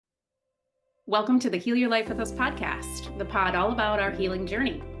Welcome to the Heal Your Life with Us podcast, the pod all about our healing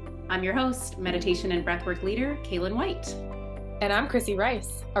journey. I'm your host, meditation and breathwork leader, Kaylin White. And I'm Chrissy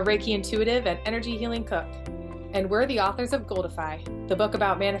Rice, a Reiki intuitive and energy healing cook. And we're the authors of Goldify, the book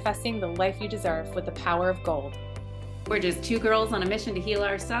about manifesting the life you deserve with the power of gold. We're just two girls on a mission to heal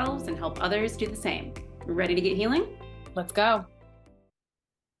ourselves and help others do the same. Ready to get healing? Let's go.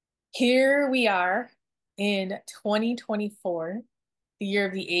 Here we are in 2024, the year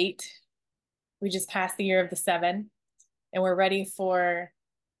of the 8. We just passed the year of the 7, and we're ready for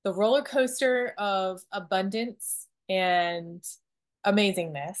the roller coaster of abundance and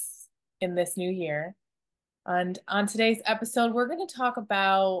amazingness in this new year. And on today's episode, we're going to talk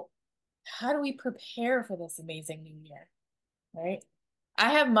about how do we prepare for this amazing new year, right?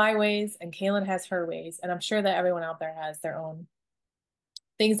 I have my ways and Kaylin has her ways, and I'm sure that everyone out there has their own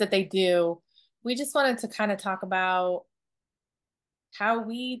things that they do. We just wanted to kind of talk about how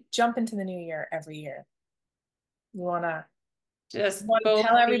we jump into the new year every year. You want to just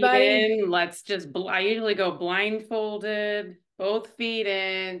tell everybody? I usually go blindfolded, both feet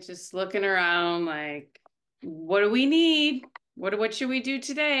in, just looking around like, what do we need? What should we do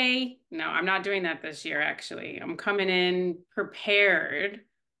today? No, I'm not doing that this year, actually. I'm coming in prepared.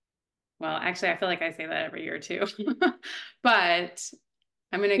 Well, actually, I feel like I say that every year too. But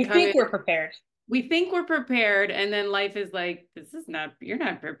I'm going to come in. We think we're prepared. We think we're prepared, and then life is like, you're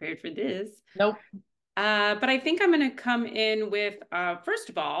not prepared for this. Nope. But I think I'm going to come in with, first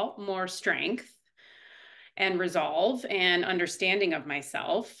of all, more strength and resolve and understanding of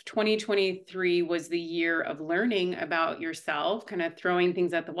myself. 2023 was the year of learning about yourself, kind of throwing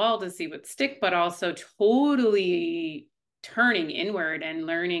things at the wall to see what stick, but also totally turning inward and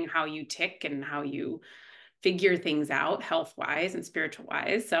learning how you tick and how you figure things out health-wise and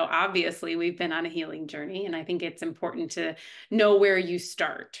spiritual-wise. So obviously we've been on a healing journey, and I think it's important to know where you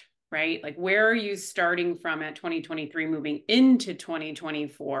start, right? Like, where are you starting from at 2023 moving into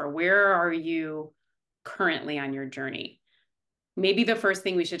 2024? Where are you currently on your journey? Maybe the first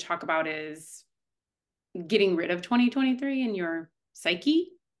thing we should talk about is getting rid of 2023 in your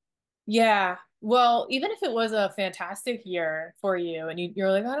psyche. Yeah. Well, even if it was a fantastic year for you and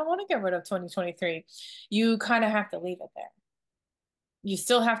you're like, I don't want to get rid of 2023, you kind of have to leave it there. You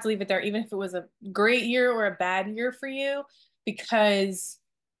still have to leave it there, even if it was a great year or a bad year for you, because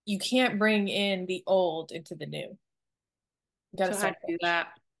you can't bring in the old into the new. You got to So how to do that?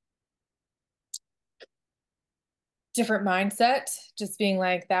 Different mindset, just being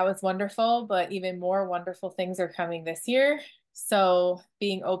like, that was wonderful, but even more wonderful things are coming this year. So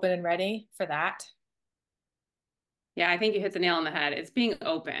being open and ready for that. Yeah, I think you hit the nail on the head. It's being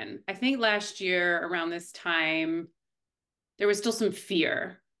open. I think last year around this time, there was still some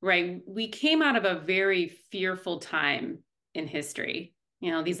fear, right? We came out of a very fearful time in history,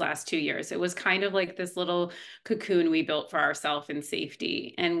 these last 2 years. It was kind of like this little cocoon we built for ourselves in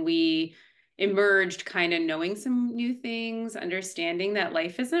safety. And we emerged kind of knowing some new things, understanding that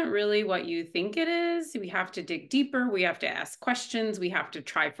life isn't really what you think it is. We have to dig deeper. We have to ask questions. We have to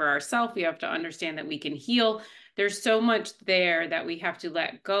try for ourselves. We have to understand that we can heal. There's so much there that we have to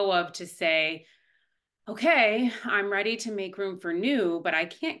let go of to say, okay, I'm ready to make room for new, but I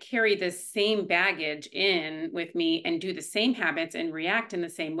can't carry this same baggage in with me and do the same habits and react in the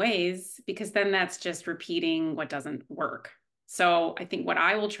same ways, because then that's just repeating what doesn't work. So I think what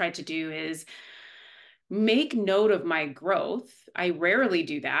I will try to do is make note of my growth. I rarely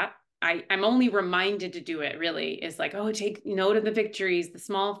do that. I'm only reminded to do it, really, is like, oh, take note of the victories, the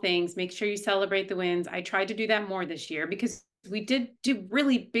small things, make sure you celebrate the wins. I tried to do that more this year because we did do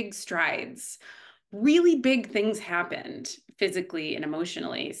really big strides. Really big things happened physically and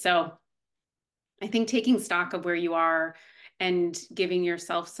emotionally. So I think taking stock of where you are and giving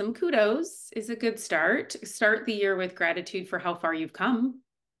yourself some kudos is a good start. Start the year with gratitude for how far you've come.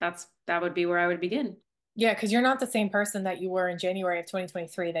 That would be where I would begin. Yeah, because you're not the same person that you were in January of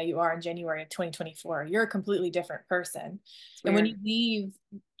 2023 that you are in January of 2024. You're a completely different person. And when you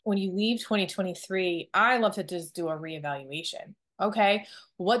leave 2023, I love to just do a reevaluation. Okay,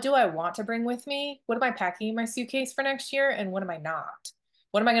 what do I want to bring with me? What am I packing in my suitcase for next year? And what am I not?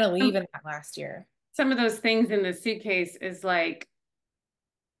 What am I going to leave in that last year? Some of those things in the suitcase is like,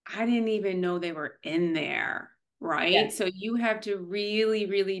 I didn't even know they were in there, right? Yes. So you have to really,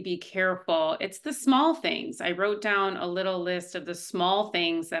 really be careful. It's the small things. I wrote down a little list of the small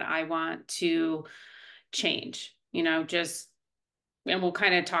things that I want to change, and we'll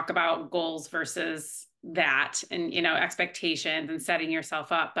kind of talk about goals versus that and, expectations and setting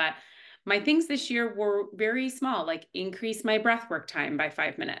yourself up. But my things this year were very small, like increase my breath work time by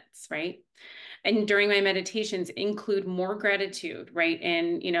 5 minutes, right? And during my meditations, include more gratitude, right?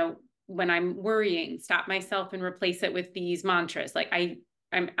 And, when I'm worrying, stop myself and replace it with these mantras. Like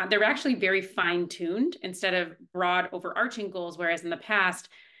they're actually very fine tuned instead of broad overarching goals. Whereas in the past,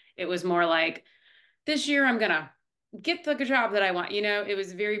 it was more like, this year I'm going to get the job that I want. It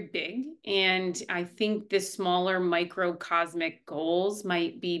was very big. And I think the smaller microcosmic goals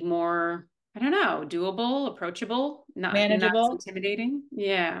might be more, I don't know, doable, approachable, not as Manageable. intimidating.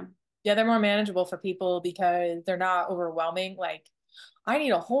 Yeah. Yeah, they're more manageable for people because they're not overwhelming. Like, I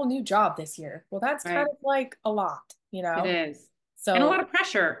need a whole new job this year. Well, that's kind Right. of like a lot, you It know? is. And a lot So, of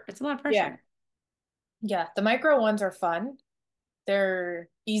pressure. It's a lot of yeah, pressure. yeah, the micro ones are fun. They're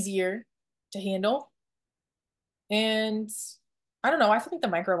easier to handle. And I don't know, I think the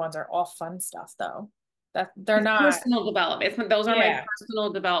micro ones are all fun stuff though. That they're It's not, personal development. Those are my yeah,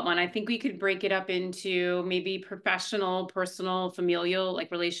 personal development. I think we could break it up into maybe professional, personal, familial,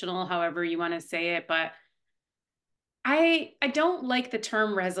 like relational, however you want to say it. But I don't like the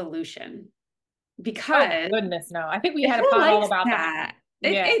term resolution oh because goodness, no. I think we had a who pod all likes about that.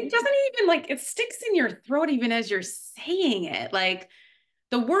 that? Yeah, It doesn't even like it sticks in your throat even as you're saying it. Like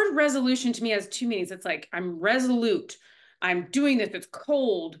the word resolution to me has two meanings. It's like I'm resolute. I'm doing this. It's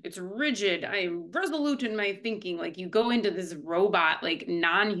cold. It's rigid. I am resolute in my thinking. Like you go into this robot, like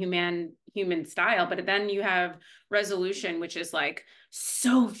human style, but then you have resolution, which is like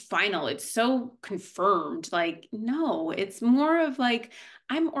so final. It's so confirmed. Like, no, it's more of like,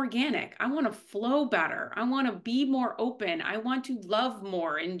 I'm organic. I want to flow better. I want to be more open. I want to love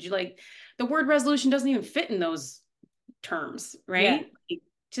more. And like the word resolution doesn't even fit in those terms, yeah. right? Like,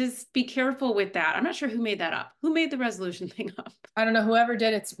 just be careful with that. I'm not sure who made that up. Who made the resolution thing up? I don't know, whoever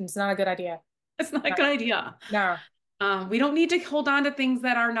did it's not a good idea. That's not a No, good idea. no. We don't need to hold on to things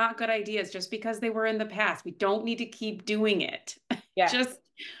that are not good ideas just because they were in the past. We don't need to keep doing it. Yeah. Just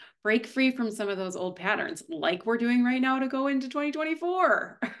break free from some of those old patterns, like we're doing right now to go into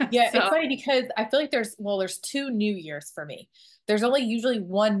 2024. Yeah, it's So, funny because I feel like there's two New Years for me. There's only usually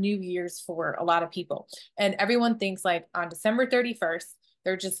one New Year's for a lot of people. And everyone thinks like on December 31st,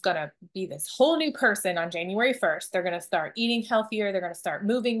 they're just gonna be this whole new person on January 1st. They're gonna start eating healthier, they're gonna start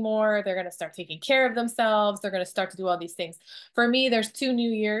moving more, they're gonna start taking care of themselves, they're gonna start to do all these things. For me, there's two New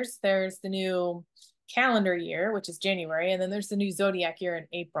Years. There's the new calendar year, which is January, and then there's the new zodiac year in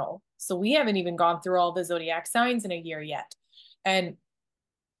April. So we haven't even gone through all the zodiac signs in a year yet. And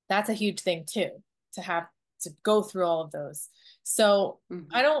that's a huge thing too, to have to go through all of those. So I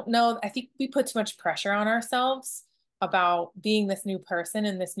mhm. don't know. I think we put too much pressure on ourselves about being this new person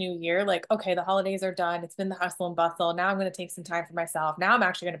in this new year. Like, okay, the holidays are done. It's been the hustle and bustle. Now I'm going to take some time for myself. Now I'm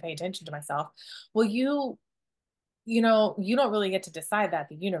actually going to pay attention to myself. Well, you don't really get to decide that.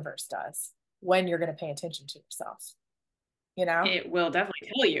 The universe does when you're going to pay attention to yourself, you know? It will definitely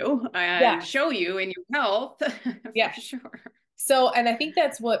tell you and Yeah. show you in your health for Yeah. sure. So, and I think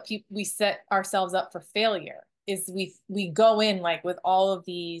that's what we set ourselves up for failure is we go in like with all of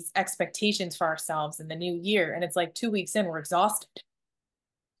these expectations for ourselves in the new year, and it's like 2 weeks in, we're exhausted.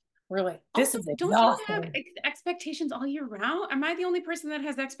 We're like, this Also, is don't you have exhausting. expectations all year round? Am I the only person that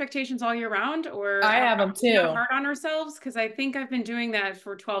has expectations all year round, or I have are them we not too. hard on ourselves? Because I think I've been doing that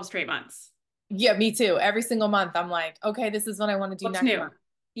for 12 straight months. Yeah, me too. Every single month, I'm like, okay, this is what I want to do What's next new? month.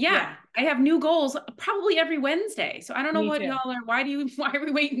 Yeah, Yeah, I have new goals probably every Wednesday. So I don't know me what too. y'all are. Why are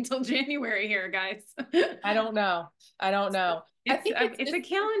we waiting until January here, guys? I don't know. I don't know. I think it's It's just a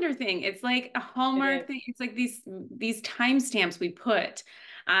calendar thing. It's like a it Hallmark is. thing. It's like these timestamps we put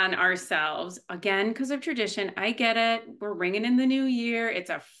on ourselves again because of tradition. I get it. We're ringing in the new year. It's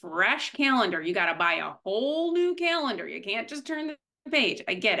a fresh calendar. You got to buy a whole new calendar. You can't just turn the page.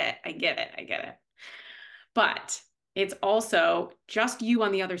 I get it. I get it. I get it. But it's also just you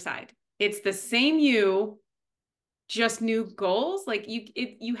on the other side. It's the same you, just new goals. Like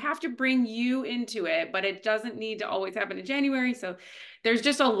you have to bring you into it, but it doesn't need to always happen in January. So there's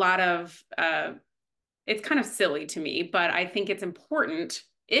just a lot of it's kind of silly to me, but I think it's important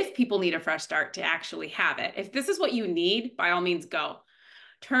if people need a fresh start to actually have it. If this is what you need, by all means go.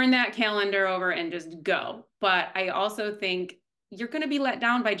 Turn that calendar over and just go. But I also think you're going to be let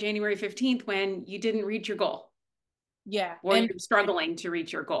down by January 15th when you didn't reach your goal Yeah. or And you're struggling to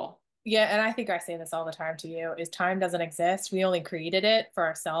reach your goal. yeah, and I think I say this all the time to you, is time doesn't exist. We only created it for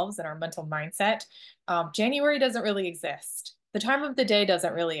ourselves and our mental mindset. January doesn't really exist. The time of the day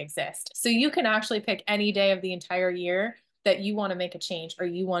doesn't really exist. So you can actually pick any day of the entire year that you want to make a change or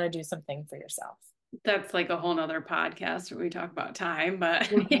you want to do something for yourself. That's like a whole nother podcast where we talk about time, but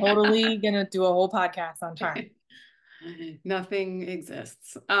We're yeah, totally gonna do a whole podcast on time. nothing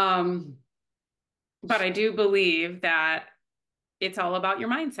exists. But I do believe that it's all about your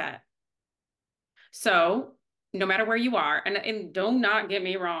mindset. So no matter where you are, and do not get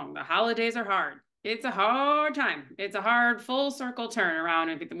me wrong, the holidays are hard. It's a hard time. It's a hard full circle turn around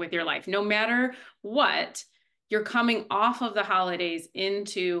with your life. No matter what, you're coming off of the holidays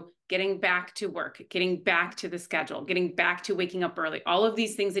into getting back to work, getting back to the schedule, getting back to waking up early, all of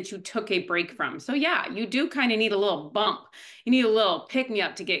these things that you took a break from. So yeah, you do kind of need a little bump. You need a little pick me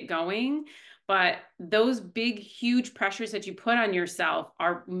up to get going. But those big, huge pressures that you put on yourself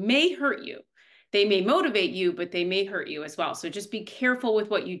may hurt you. They may motivate you, but they may hurt you as well. So just be careful with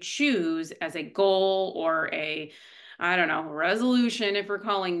what you choose as a goal or I don't know, resolution, if we're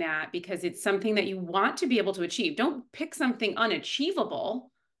calling that, because it's something that you want to be able to achieve. Don't pick something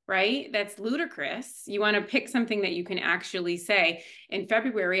unachievable, right? That's ludicrous. You want to pick something that you can actually say, in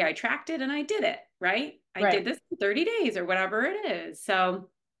February, I tracked it and I did it, right? I did this in 30 days or whatever it is. So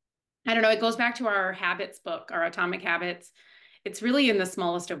I don't know. It goes back to our habits book, our Atomic Habits. It's really in the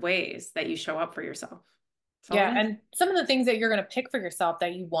smallest of ways that you show up for yourself. Yeah. And some of the things that you're going to pick for yourself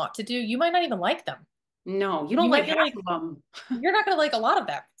that you want to do, you might not even like them. No, you don't You like might be half like, of them. you're not going to like a lot of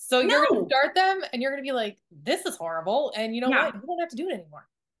them. So you're going to No. start them and you're going to be like, this is horrible. And you know Yeah. what? You don't have to do it anymore.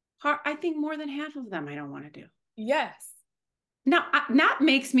 I think more than half of them I don't want to do. Yes. Now, that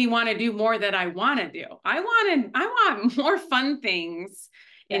makes me want to do more that I want to do. I want more fun things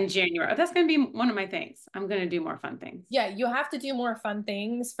in January. That's going to be one of my things. I'm going to do more fun things. Yeah, you have to do more fun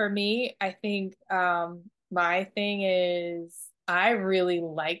things. For me, I think my thing is I really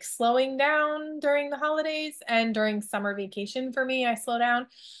like slowing down during the holidays and during summer vacation. For me, I slow down.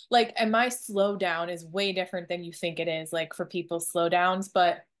 Like, and my slow down is way different than you think it is, like for people's slow downs.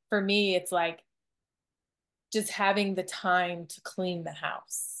 But for me, it's like just having the time to clean the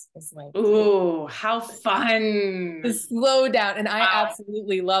house is like, ooh, how fun. to slow down. And I Wow.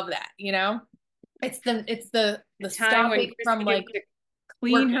 absolutely love that, you know? It's the Time when stopping from Christy like gets to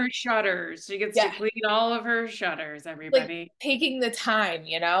clean working. her shutters. She gets to Yeah. clean all of her shutters, Like everybody. taking the time,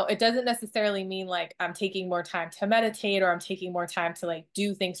 you know, it doesn't necessarily mean like I'm taking more time to meditate or I'm taking more time to like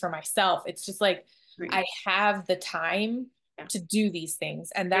do things for myself. It's just like Great. I have the time Yeah. to do these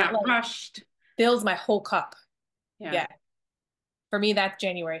things. And You're that not like rushed. fills my whole cup. Yeah. Yeah. For me, that's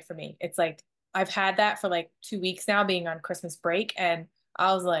January for me. It's like I've had that for like 2 weeks now being on Christmas break. And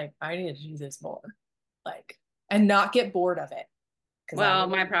I was like, I need to do this more. Like, and not get bored of it. Well,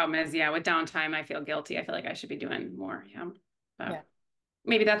 my problem is, yeah, with downtime, I feel guilty. I feel like I should be doing more. Yeah. So Yeah.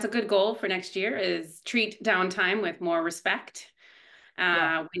 maybe that's a good goal for next year is treat downtime with more respect.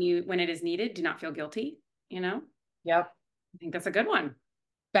 When it is needed, do not feel guilty, you know? Yep. I think that's a good one.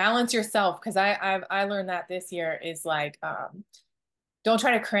 Balance yourself because I learned that this year is like don't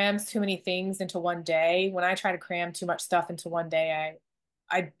try to cram too many things into one day. When I try to cram too much stuff into one day,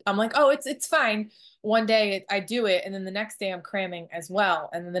 I'm like, oh, it's fine. One day I do it, and then the next day I'm cramming as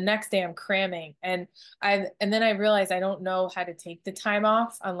well, and then the next day I'm cramming, and then I realize I don't know how to take the time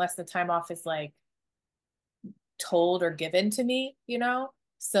off unless the time off is like told or given to me, you know?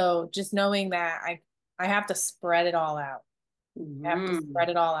 So just knowing that I have to spread it all out. I have to spread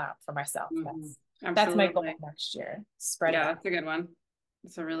it all out for myself. That's my goal next year. Spread it out. That's a good one.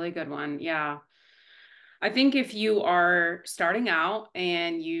 It's a really good one. Yeah. I think if you are starting out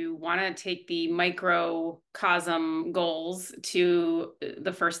and you want to take the microcosm goals to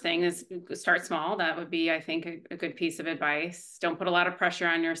the first thing is start small. That would be, I think, a good piece of advice. Don't put a lot of pressure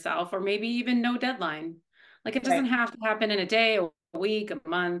on yourself or maybe even no deadline. Like it doesn't have to happen in a day or a week, a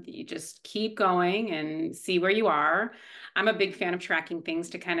month. You just keep going and see where you are. I'm a big fan of tracking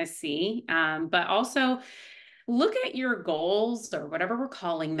things to kind of see, but also look at your goals or whatever we're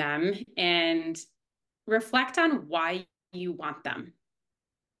calling them and reflect on why you want them.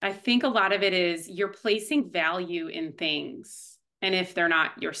 I think a lot of it is you're placing value in things. And if they're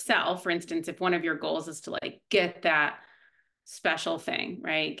not yourself, for instance, if one of your goals is to like get that special thing,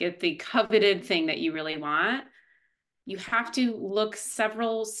 right? Get the coveted thing that you really want, you have to look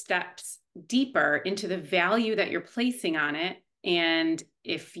several steps deeper into the value that you're placing on it. And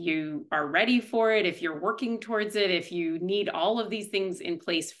if you are ready for it, if you're working towards it, if you need all of these things in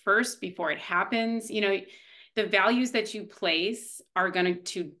place first before it happens, you know, the values that you place are going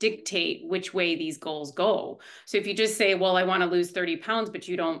to dictate which way these goals go. So if you just say, well, I want to lose 30 pounds, but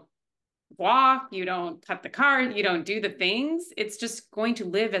you don't walk, you don't cut the card, you don't do the things, it's just going to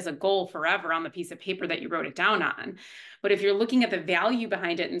live as a goal forever on the piece of paper that you wrote it down on. But if you're looking at the value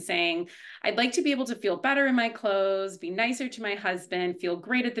behind it and saying, I'd like to be able to feel better in my clothes, be nicer to my husband, feel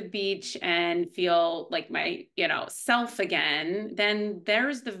great at the beach, and feel like my, self again, then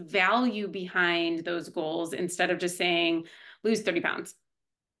there's the value behind those goals instead of just saying, lose 30 pounds.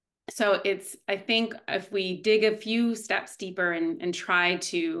 So I think if we dig a few steps deeper and try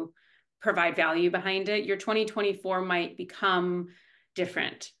to provide value behind it, your 2024 might become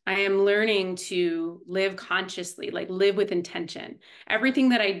different. I am learning to live consciously, like live with intention. Everything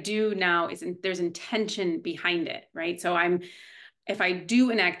that I do now there's intention behind it, right? So if I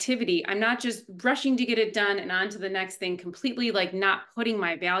do an activity, I'm not just rushing to get it done and on to the next thing, completely like not putting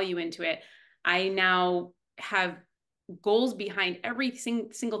my value into it. I now have goals behind every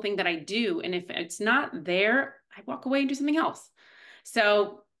single thing that I do. And if it's not there, I walk away and do something else.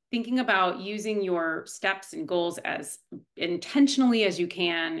 So thinking about using your steps and goals as intentionally as you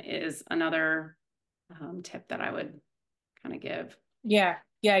can is another tip that I would kind of give. Yeah.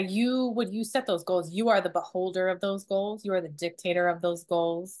 Yeah. When you set those goals, you are the beholder of those goals. You are the dictator of those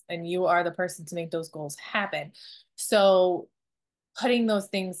goals, and you are the person to make those goals happen. So putting those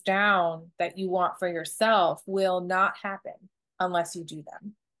things down that you want for yourself will not happen unless you do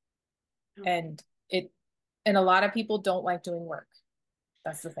them. And and a lot of people don't like doing work.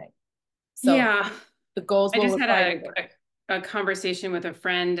 That's the thing. So Yeah. the goals I will just had require work. a conversation with a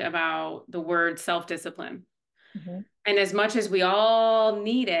friend about the word self-discipline. Mm-hmm. And as much as we all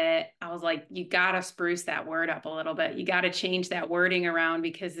need it, I was like, you got to spruce that word up a little bit. You got to change that wording around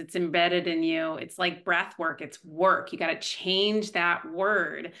because it's embedded in you. It's like breath work, it's work. You got to change that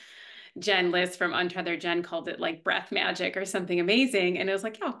word. Jen Liss from Untethered Jen called it like breath magic or something amazing. And it was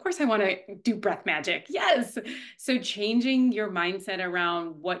like, yeah, of course I want to do breath magic. Yes. So changing your mindset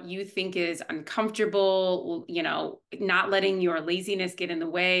around what you think is uncomfortable, not letting your laziness get in the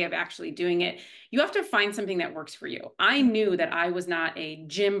way of actually doing it. You have to find something that works for you. I knew that I was not a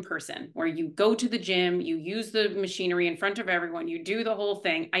gym person where you go to the gym, you use the machinery in front of everyone, you do the whole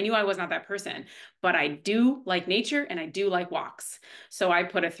thing. I knew I was not that person, but I do like nature and I do like walks. So I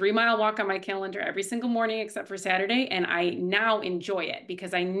put a 3-mile walk on my calendar every single morning except for Saturday. And I now enjoy it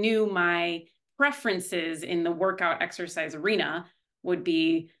because I knew my preferences in the workout exercise arena would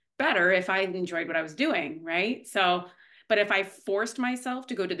be better if I enjoyed what I was doing, right? So but if I forced myself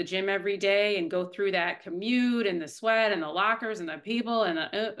to go to the gym every day and go through that commute and the sweat and the lockers and the people and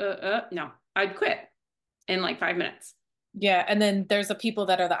no, I'd quit in like 5 minutes. Yeah. And then there's the people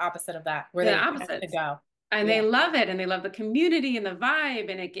that are the opposite of that, where The they have to opposites. go. And Yeah. they love it and they love the community and the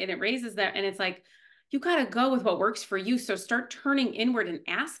vibe and it raises that. And it's like, you got to go with what works for you. So start turning inward and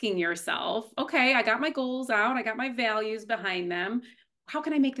asking yourself, okay, I got my goals out. I got my values behind them. How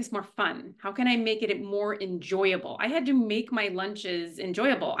can I make this more fun? How can I make it more enjoyable? I had to make my lunches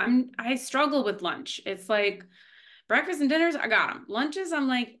enjoyable. I struggle with lunch. It's like breakfast and dinners, I got them. Lunches, I'm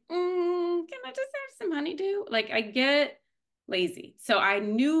like, can I just have some honeydew? Like I get lazy. So I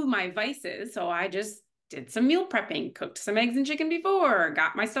knew my vices. So I just did some meal prepping, cooked some eggs and chicken before,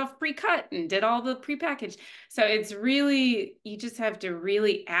 got my stuff pre-cut and did all the pre-packaged. So it's really, you just have to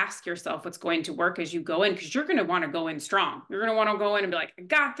really ask yourself what's going to work as you go in, because you're going to want to go in strong. You're going to want to go in and be like, I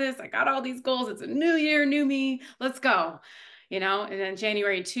got this. I got all these goals. It's a new year, new me. Let's go. And then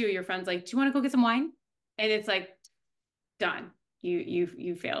January 2, your friend's like, do you want to go get some wine? And it's like, done.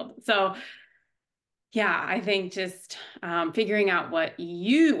 You failed. So yeah, I think just figuring out what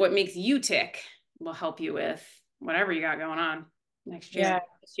makes you tick will help you with whatever you got going on next year. Yeah.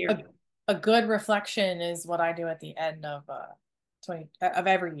 This year. A good reflection is what I do at the end of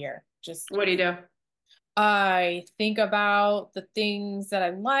every year. Just What do you do? I think about the things that I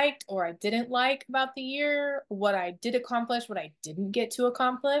liked or I didn't like about the year, what I did accomplish, what I didn't get to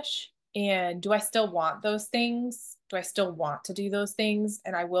accomplish, and do I still want those things? Do I still want to do those things?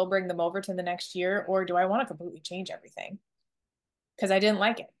 And I will bring them over to the next year, or do I want to completely change everything? Because I didn't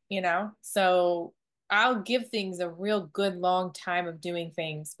like it. So I'll give things a real good long time of doing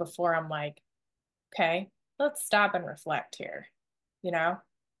things before I'm like, okay, let's stop and reflect here, you know?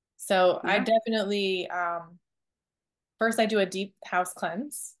 So I Yeah. definitely, first I do a deep house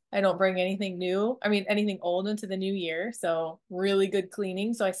cleanse. I don't bring anything old into the new year. So really good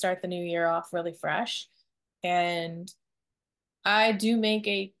cleaning. So I start the new year off really fresh. And I do make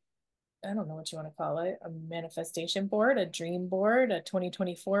I don't know what you want to call it, a manifestation board, a dream board, a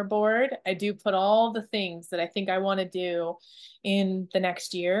 2024 board. I do put all the things that I think I want to do in the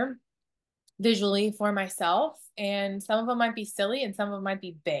next year visually for myself. And some of them might be silly and some of them might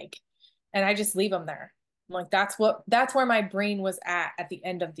be big. And I just leave them there. I'm like, that's where my brain was at the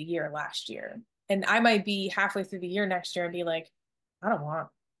end of the year last year. And I might be halfway through the year next year and be like, I don't want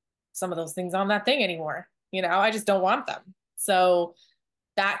some of those things on that thing anymore. I just don't want them. So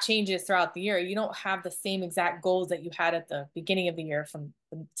that changes throughout the year. You don't have the same exact goals that you had at the beginning of the year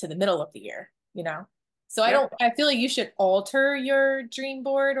to the middle of the year. So Yep. I feel like you should alter your dream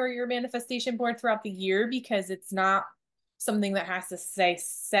board or your manifestation board throughout the year, because it's not something that has to say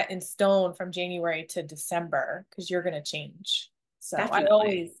set in stone from January to December, because you're going to change. So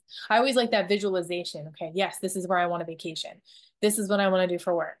Definitely. I always like that visualization. Okay, yes, this is where I want to vacation. This is what I want to do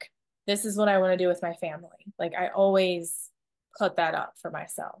for work. This is what I want to do with my family. Like I always put that up for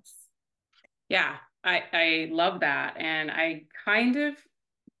myself. Yeah, I love that. And I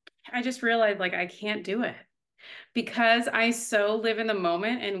just realized like I can't do it because I so live in the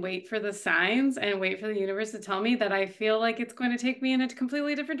moment and wait for the signs and wait for the universe to tell me that I feel like it's going to take me in a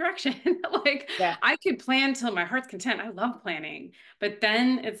completely different direction. Like Yeah. I could plan till my heart's content. I love planning, but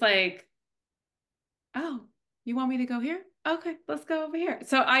then it's like, oh, you want me to go here? Okay, let's go over here.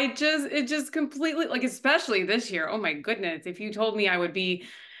 So it just completely, like, especially this year. Oh my goodness. If you told me I would be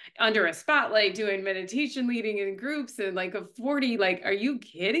under a spotlight doing meditation, leading in groups and like a 40, like, are you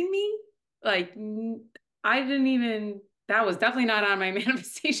kidding me? Like, I didn't even, that was definitely not on my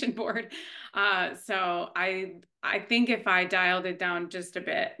manifestation board. So I think if I dialed it down just a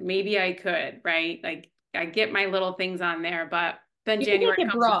bit, maybe I could, right? Like I get my little things on there, but then You can January make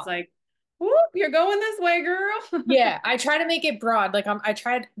it comes and it's broad. like, whoop, you're going this way, girl. Yeah, I try to make it broad. Like I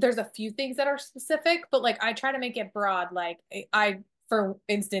tried, there's a few things that are specific, but like I try to make it broad. Like for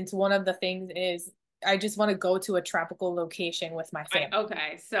instance, one of the things is I just want to go to a tropical location with my family.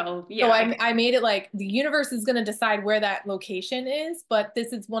 Okay, so So yeah, I I made it like the universe is going to decide where that location is, but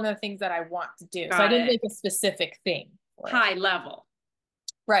this is one of the things that I want to do. So I got didn't it. make a specific thing for it. High level.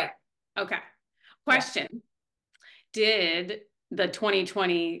 Right. Okay. Yeah. Question. Did the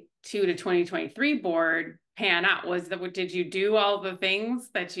 2022 to 2023 board pan out? Did you do all the things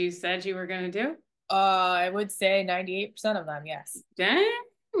that you said you were going to do? I would say 98% of them, yes. Dang,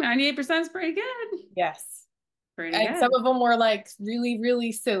 98% is pretty good. Yes. Pretty And some good. of them were like really,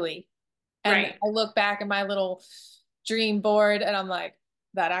 really silly. And Right, I look back at my little dream board and I'm like,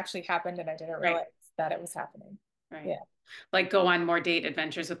 that actually happened and I didn't right, realize that it was happening. right. Yeah. Like go on more date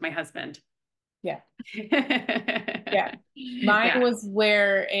adventures with my husband. Yeah. Yeah. Mine Yeah. was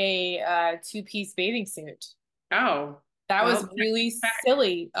wear a two-piece bathing suit. Oh, That was well, really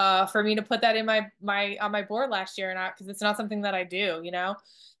silly for me to put that in my on my board last year, and because it's not something that I do, you know,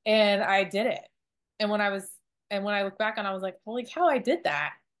 and I did it. And when I look back on, I was like, holy cow, I did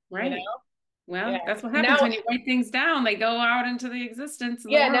that, you know? right. Yeah. Well, that's what And happens now, when you write things down. They go out into the existence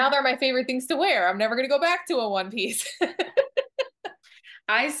of the yeah, world. now they're my favorite things to wear. I'm never gonna go back to a one piece.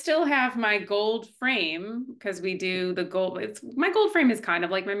 I still have my gold frame because we do the gold. It's my gold frame is kind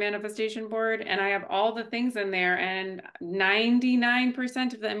of like my manifestation board, and I have all the things in there, and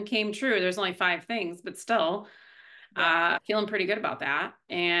 99% of them came true. There's only five things, but still, Yeah. feeling pretty good about that.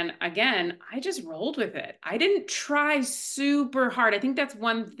 And again, I just rolled with it. I didn't try super hard. I think that's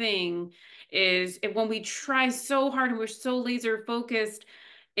one thing is when we try so hard and we're so laser focused,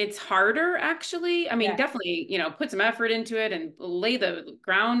 it's harder actually. I mean, Yeah. definitely, put some effort into it and lay the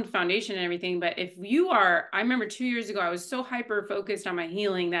ground foundation and everything. But if you are, I remember 2 years ago, I was so hyper focused on my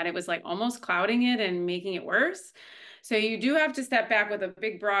healing that it was like almost clouding it and making it worse. So you do have to step back with a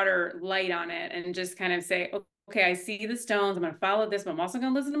big, broader light on it and just kind of say, okay, I see the stones. I'm going to follow this, but I'm also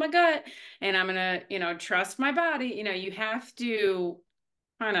going to listen to my gut and I'm going to, trust my body. You have to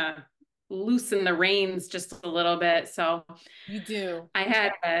kind of loosen the reins just a little bit. So You do. I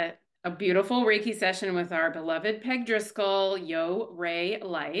had a beautiful Reiki session with our beloved Peg Driscoll, Yo Ray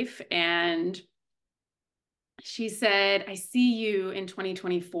Life. And she said, I see you in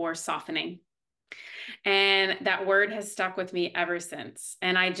 2024 softening. And that word has stuck with me ever since.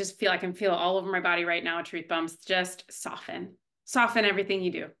 And I just feel I can feel all over my body right now, truth bumps, just soften. Soften everything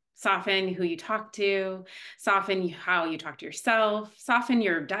you do. Soften who you talk to, soften how you talk to yourself, soften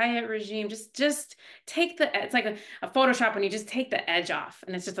your diet regime. Just take it's like a Photoshop when you just take the edge off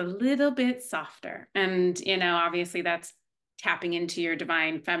and it's just a little bit softer. And, obviously that's tapping into your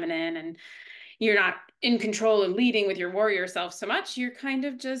divine feminine and you're not in control and leading with your warrior self so much. You're kind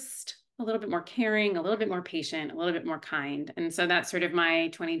of just a little bit more caring, a little bit more patient, a little bit more kind. And so that's sort of my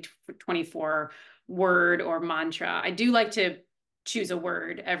 2024 word or mantra. I do like to choose a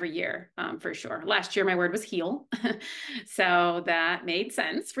word every year for sure. Last year, my word was heal. So that made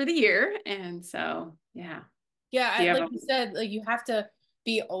sense for the year. And so, yeah. Do Yeah, you have like you said, like you have to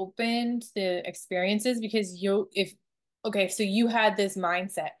be open to experiences because okay, so you had this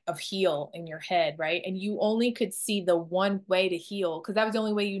mindset of heal in your head, right? And you only could see the one way to heal because that was the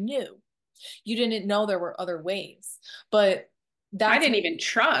only way you knew. You didn't know there were other ways. But I that's didn't even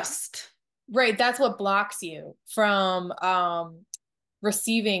trust. right, that's what blocks you from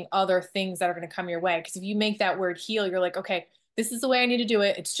receiving other things that are going to come your way. Because if you make that word heal, you're like, okay, this is the way I need to do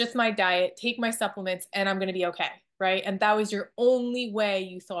it. It's just my diet, take my supplements, and I'm going to be okay. Right. And that was your only way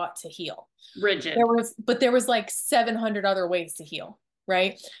you thought to heal. Rigid. But there was like 700 other ways to heal.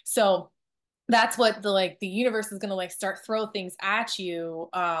 Right. So that's what the universe is going to like start throw things at you.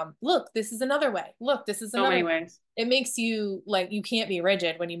 Look, this is another way. Look, this is So another many way. ways. It makes you like you can't be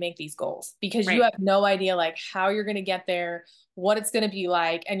rigid when you make these goals because you Right. have no idea like how you're going to get there, what it's going to be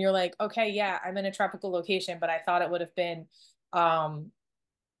like, and you're like, okay, yeah, I'm in a tropical location, but I thought it would have been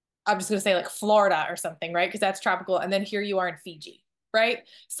I'm just going to say like Florida or something, right? Because that's tropical, and then here you are in Fiji, right?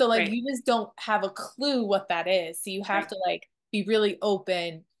 So like Right. you just don't have a clue what that is. So you have Right. to like be really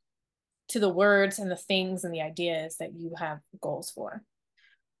open to the words and the things and the ideas that you have goals for.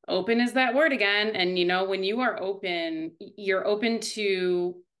 Open is that word again. And when you are open, you're open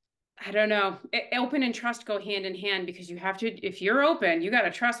to, I don't know, open and trust go hand in hand because you have to, if you're open, you got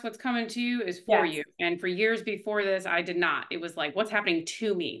to trust what's coming to you is for Yes. you. And for years before this, I did not. It was like, what's happening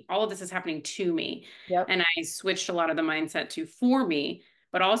to me? All of this is happening to me. Yep. And I switched a lot of the mindset to for me,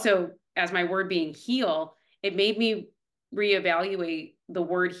 but also as my word being heal, it made me reevaluate the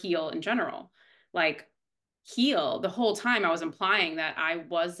word heal in general. Like, heal, the whole time I was implying that I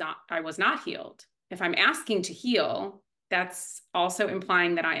was not healed. If I'm asking to heal, that's also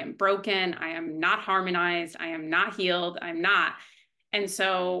implying that I am broken, I am not harmonized, I am not healed, I'm not. And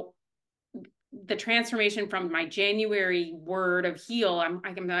so the transformation from my January word of heal, I'm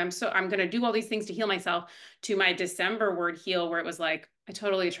going to do all these things to heal myself, to my December word heal, where it was like, I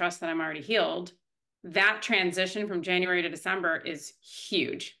totally trust that I'm already healed. That transition from January to December is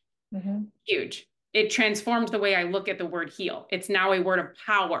huge. Mm-hmm. Huge. It transformed the way I look at the word heal. It's now a word of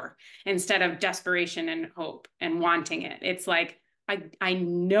power instead of desperation and hope and wanting it. It's like, I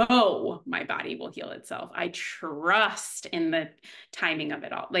know my body will heal itself. I trust in the timing of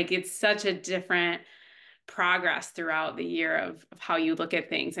it all. Like, it's such a different progress throughout the year of how you look at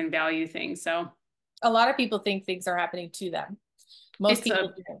things and value things. So A lot of people think things are happening to them. Most it's people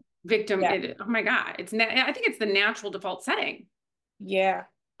a do. victim. Yeah. Oh my God. I think it's the natural default setting Yeah.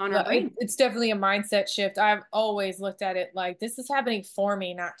 on our But brain. it's definitely a mindset shift. I've always looked at it like this is happening for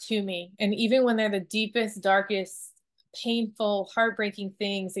me, not to me. And even when they're the deepest, darkest, painful, heartbreaking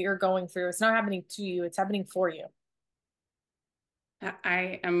things that you're going through, it's not happening to you, it's happening for you.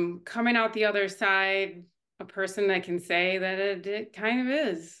 I am coming out the other side, a person that can say that it kind of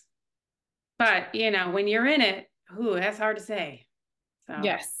is. But, when you're in it, ooh, that's hard to say. So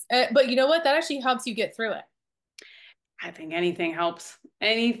Yes. But you know what? That actually helps you get through it. I think anything helps.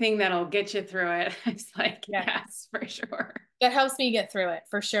 Anything that'll get you through it. It's like, Yeah. yes, for sure. That helps me get through it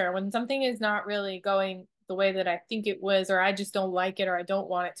for sure. When something is not really going the way that I think it was, or I just don't like it, or I don't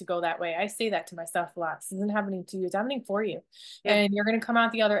want it to go that way, I say that to myself a lot. This isn't happening to you, it's happening for you. Yeah. And you're going to come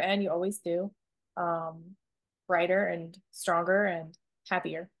out the other end. You always do. Brighter and stronger and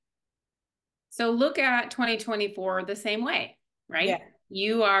happier. So look at 2024 the same way, Yeah. right?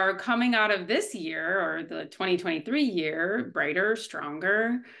 You are coming out of this year or the 2023 year brighter,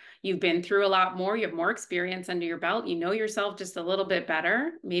 stronger. You've been through a lot more. You have more experience under your belt. You know yourself just a little bit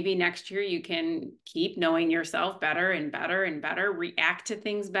better. Maybe next year you can keep knowing yourself better and better and better, react to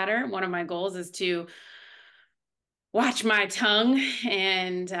things better. One of my goals is to watch my tongue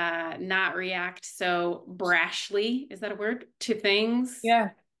and not react so brashly, is that a word, to things. Yeah.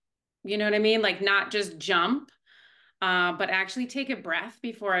 You know what I mean? Like, not just jump, but actually take a breath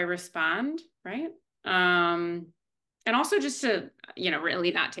before I respond, right? And also just to,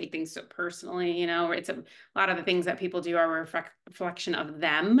 really not take things so personally, it's a lot of the things that people do are a reflection of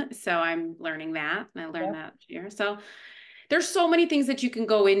them. So I'm learning that, and I learned Yeah. that here. So there's so many things that you can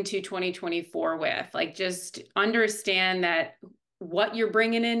go into 2024 with, like, just understand that what you're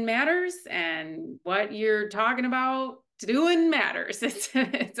bringing in matters and what you're talking about doing matters. It's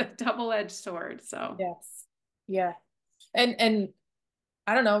a double-edged sword. So Yes. Yeah. And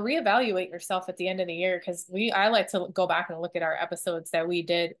I don't know, reevaluate yourself at the end of the year because I like to go back and look at our episodes that we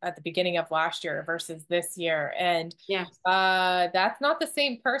did at the beginning of last year versus this year. And yeah. that's not the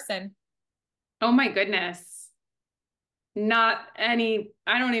same person. Oh my goodness. Not any,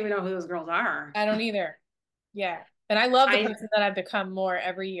 I don't even know who those girls are. I don't either. Yeah. And I love the I, person that I've become more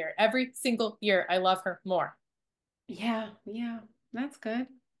every year. Every single year, I love her more. yeah, yeah, that's good.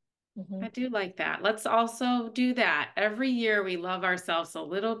 Hmm. I do like that. Let's also do that. Every year we love ourselves a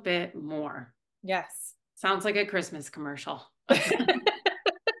little bit more. Yes. Sounds like a Christmas commercial. But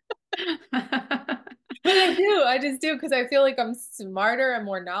I do. I just do because I feel like I'm smarter and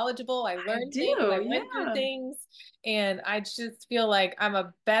more knowledgeable. I I learned things. I do, went through yeah. things. And I just feel like I'm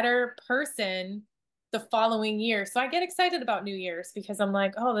a better person the following year. So I get excited about New Year's because I'm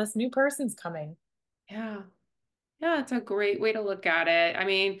like, oh, this new person's coming. Yeah. Yeah, it's a great way to look at it. I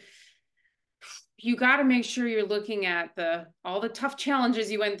mean, you got to make sure you're looking at all the tough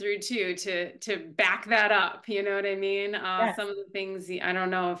challenges you went through too to back that up. You know what I mean? Yes. Some of the things, I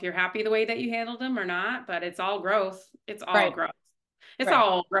don't know if you're happy the way that you handled them or not, but it's all growth. It's all Right. growth. It's Right.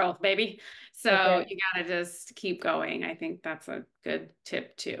 all growth, baby. That's So it. you got to just keep going. I think that's a good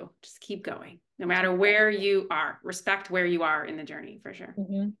tip too. Just keep going, no matter where you are. Respect where you are in the journey for sure.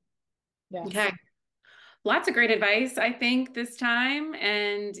 Yes. Okay. Lots of great advice, I think, this time.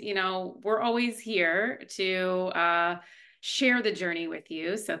 And, we're always here to share the journey with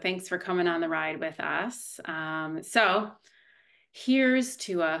you. So thanks for coming on the ride with us. So here's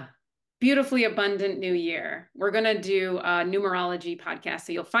to a beautifully abundant new year. We're going to do a numerology podcast.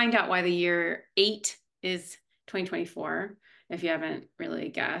 So you'll find out why the year 8 is 2024. If you haven't really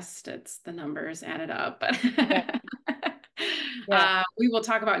guessed, it's the numbers added up. But we will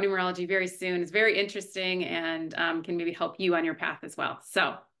talk about numerology very soon. It's very interesting and can maybe help you on your path as well.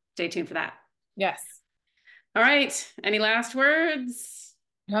 So stay tuned for that. Yes. All right. Any last words?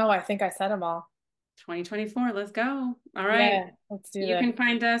 No, I think I said them all. 2024. Let's go. All right. Yeah, let's do You it. can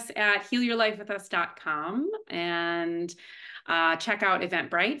find us at healyourlifewithus.com and check out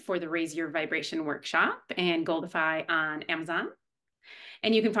Eventbrite for the Raise Your Vibration workshop and Goldify on Amazon.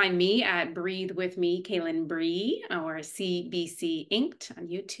 And you can find me at Breathe With Me, Kaylin Bree, or CBC Inked on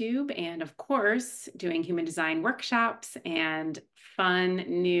YouTube. And of course, doing human design workshops and fun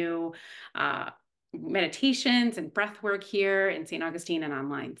new meditations and breath work here in St. Augustine and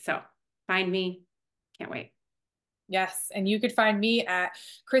online. So find me. Can't wait. Yes. And you could find me at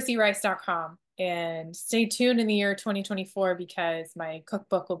chrissyrice.com and stay tuned in the year 2024 because my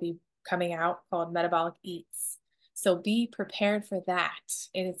cookbook will be coming out called Metabolic Eats. So be prepared for that.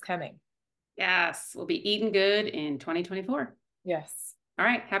 It is coming. Yes. We'll be eating good in 2024. Yes. All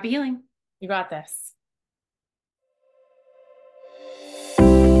right. Happy healing. You got this.